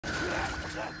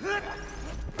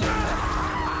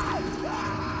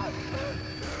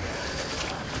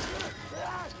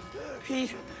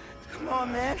Pete, come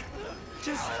on, man.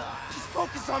 Just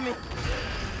focus on me.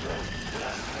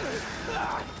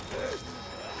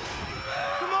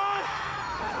 Come on!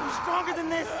 I'm stronger than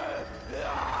this.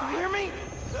 You hear me?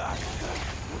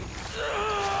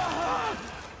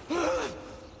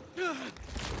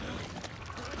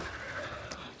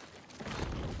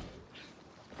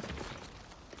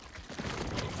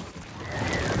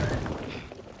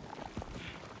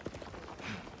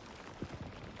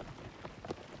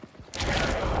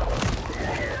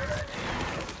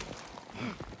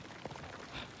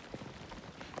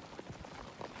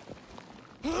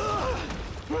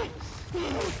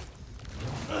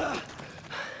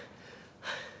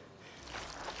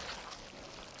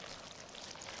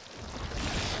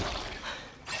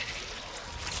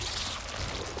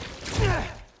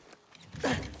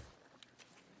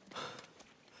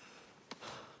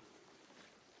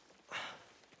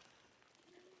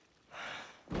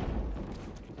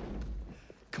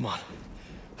 Come on,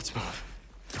 let's move.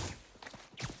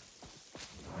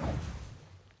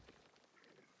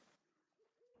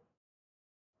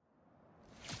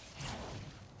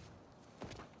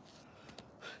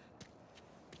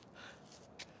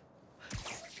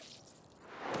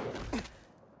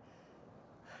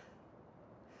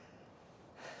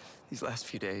 These last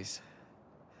few days...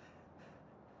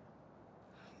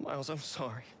 Miles, I'm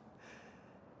sorry.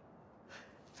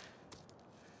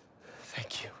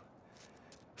 Thank you.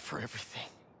 For everything.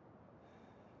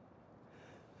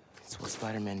 It's what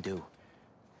Spider-Man do.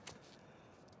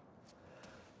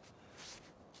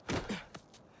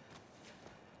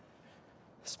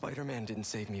 Spider-Man didn't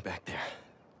save me back there.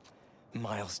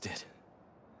 Miles did.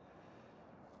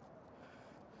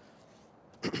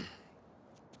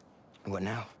 What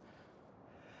now?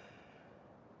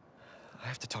 I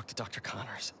have to talk to Dr.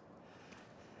 Connors.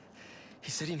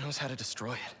 He said he knows how to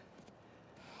destroy it.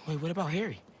 Wait, what about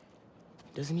Harry?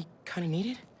 Doesn't he kind of need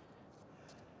it?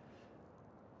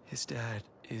 His dad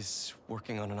is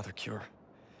working on another cure.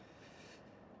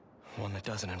 One that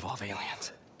doesn't involve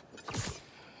aliens.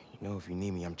 You know, if you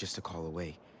need me, I'm just a call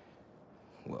away.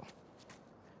 Well,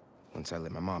 once I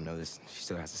let my mom know this, she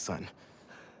still has a son.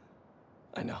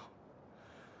 I know.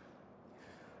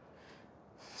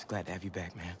 Just glad to have you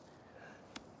back, man.